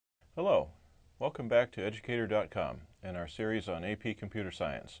Hello, welcome back to Educator.com and our series on AP Computer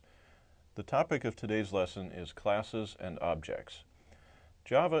Science. The topic of today's lesson is classes and objects.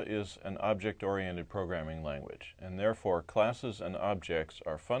 Java is an object-oriented programming language, and therefore classes and objects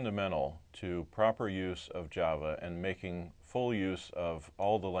are fundamental to proper use of Java and making full use of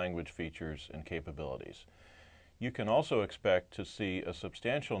all the language features and capabilities. You can also expect to see a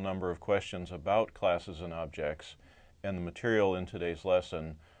substantial number of questions about classes and objects and the material in today's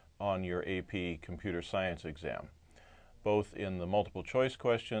lesson on your AP Computer Science exam, both in the multiple choice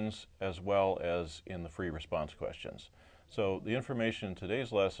questions as well as in the free response questions. So the information in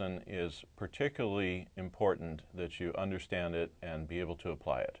today's lesson is particularly important that you understand it and be able to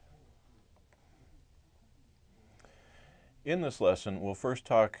apply it. In this lesson, we'll first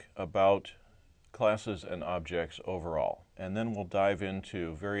talk about classes and objects overall, and then we'll dive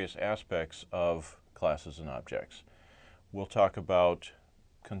into various aspects of classes and objects. We'll talk about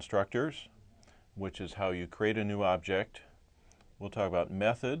constructors, which is how you create a new object. We'll talk about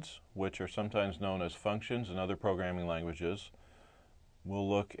methods, which are sometimes known as functions in other programming languages. We'll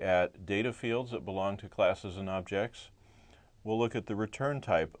look at data fields that belong to classes and objects. We'll look at the return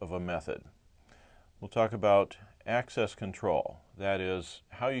type of a method. We'll talk about access control, that is,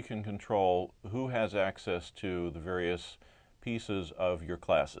 how you can control who has access to the various pieces of your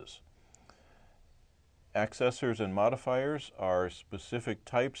classes. Accessors and modifiers are specific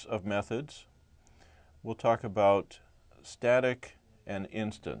types of methods. We'll talk about static and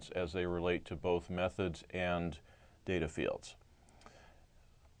instance as they relate to both methods and data fields.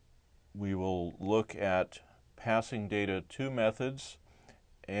 We will look at passing data to methods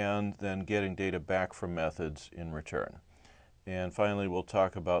and then getting data back from methods in return. And finally, we'll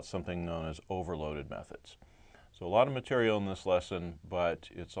talk about something known as overloaded methods. So a lot of material in this lesson, but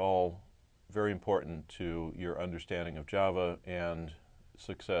it's all very important to your understanding of Java and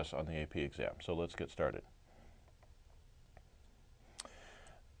success on the AP exam. So let's get started.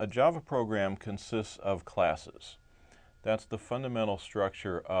 A Java program consists of classes. That's the fundamental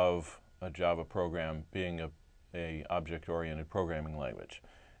structure of a Java program, being a object-oriented programming language.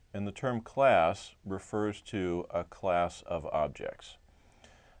 And the term class refers to a class of objects.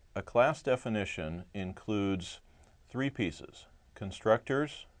 A class definition includes three pieces: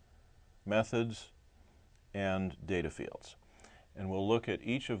 constructors, methods, and data fields. And we'll look at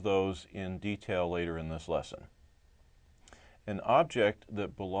each of those in detail later in this lesson. An object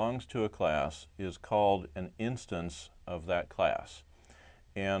that belongs to a class is called an instance of that class.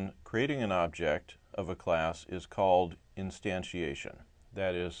 And creating an object of a class is called instantiation.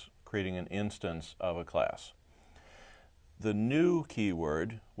 That is, creating an instance of a class. The new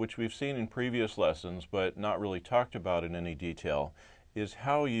keyword, which we've seen in previous lessons but not really talked about in any detail, is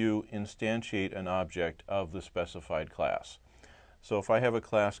how you instantiate an object of the specified class. So if I have a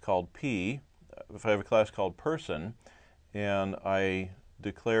class called person, and I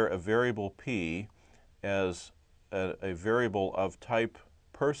declare a variable P as a variable of type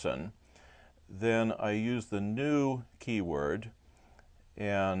person, then I use the new keyword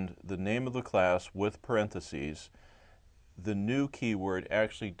and the name of the class with parentheses. The new keyword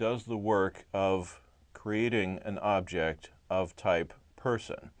actually does the work of creating an object of type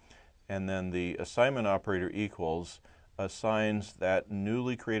person, and then the assignment operator equals assigns that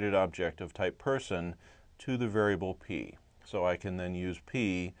newly created object of type person to the variable P. So I can then use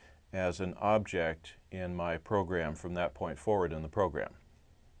P as an object in my program from that point forward in the program.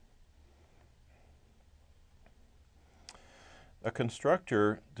 A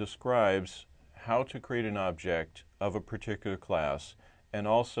constructor describes how to create an object of a particular class, and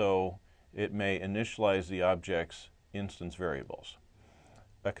also it may initialize the object's instance variables.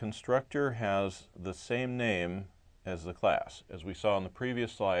 A constructor has the same name as the class. As we saw in the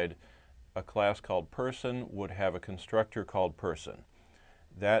previous slide, a class called person would have a constructor called person.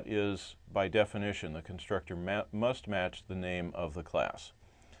 That is, by definition, the constructor must match the name of the class.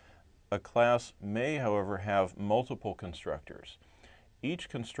 A class may, however, have multiple constructors. Each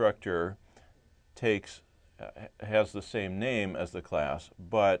constructor has the same name as the class,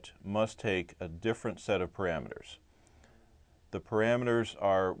 but must take a different set of parameters. The parameters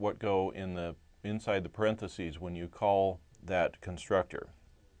are what go inside the parentheses when you call that constructor.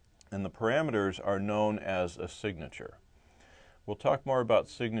 And the parameters are known as a signature. We'll talk more about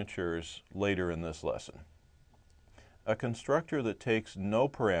signatures later in this lesson. A constructor that takes no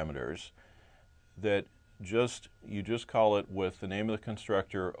parameters, that you just call it with the name of the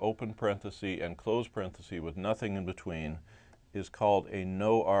constructor, open parenthesis and close parenthesis with nothing in between, is called a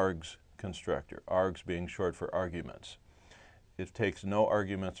no-args constructor, args being short for arguments. It takes no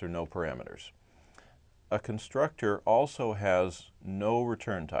arguments or no parameters. A constructor also has no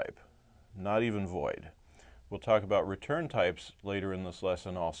return type. not even void. We'll talk about return types later in this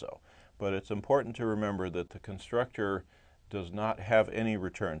lesson also, but it's important to remember that the constructor does not have any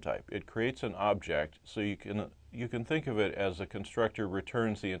return type. It creates an object, so you can think of it as a constructor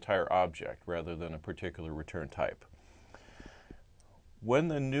returns the entire object rather than a particular return type. When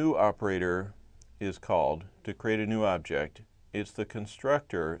the new operator is called to create a new object, it's the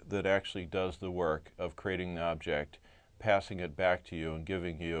constructor that actually does the work of creating the object, passing it back to you, and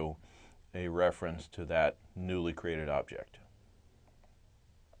giving you a reference to that newly created object.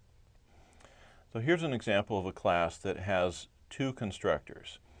 So here's an example of a class that has two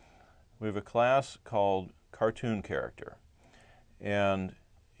constructors. We have a class called Cartoon Character, and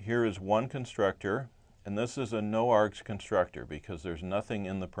here is one constructor, and this is a no-args constructor because there's nothing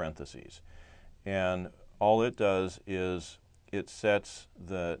in the parentheses. And all it does is it sets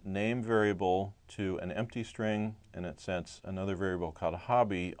the name variable to an empty string, and it sets another variable called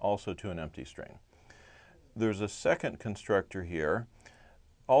hobby also to an empty string. There's a second constructor here,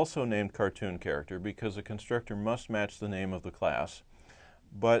 also named Cartoon Character, because the constructor must match the name of the class,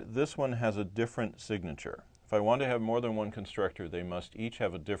 but this one has a different signature. If I want to have more than one constructor, they must each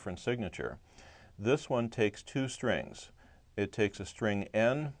have a different signature. This one takes two strings. It takes a string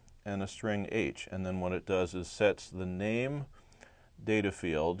n and a string h, and then what it does is sets the name data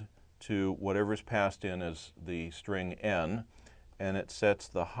field to whatever's passed in as the string n, and it sets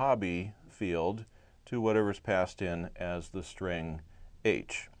the hobby field to whatever's passed in as the string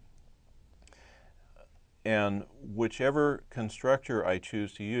h. And whichever constructor I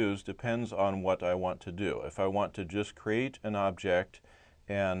choose to use depends on what I want to do. If I want to just create an object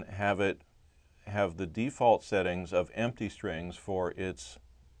and have it have the default settings of empty strings for its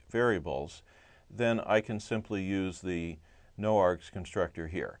variables, then I can simply use the no-args constructor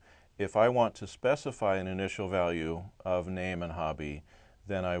here. If I want to specify an initial value of name and hobby,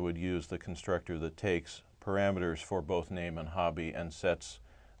 then I would use the constructor that takes parameters for both name and hobby and sets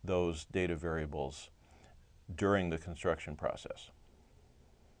those data variables during the construction process.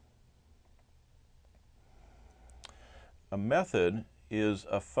 A method is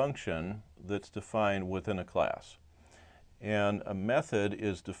a function that's defined within a class. And a method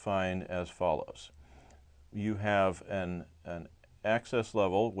is defined as follows. You have an access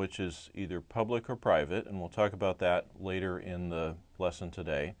level, which is either public or private, and we'll talk about that later in the lesson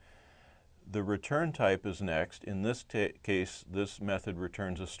today. The return type is next. In this case, this method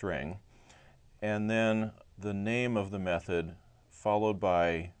returns a string. And then the name of the method followed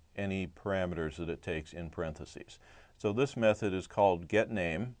by any parameters that it takes in parentheses. So this method is called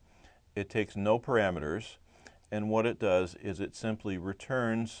getName. It takes no parameters, and what it does is it simply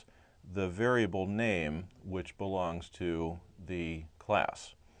returns the variable name which belongs to the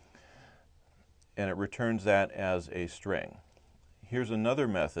class. And it returns that as a string. Here's another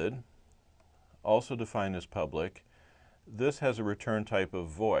method, also defined as public. This has a return type of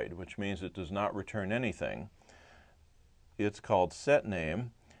void, which means it does not return anything. It's called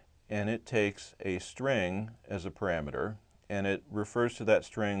setName, and it takes a string as a parameter, and it refers to that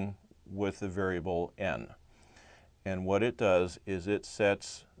string with the variable n. And what it does is it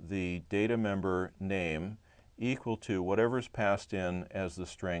sets the data member name equal to whatever's passed in as the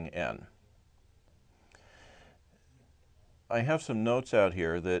string n. I have some notes out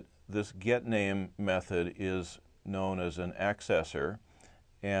here that this getName method is known as an accessor,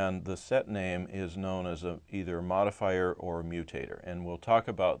 and the setName is known as either a modifier or a mutator. And we'll talk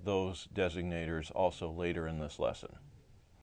about those designators also later in this lesson.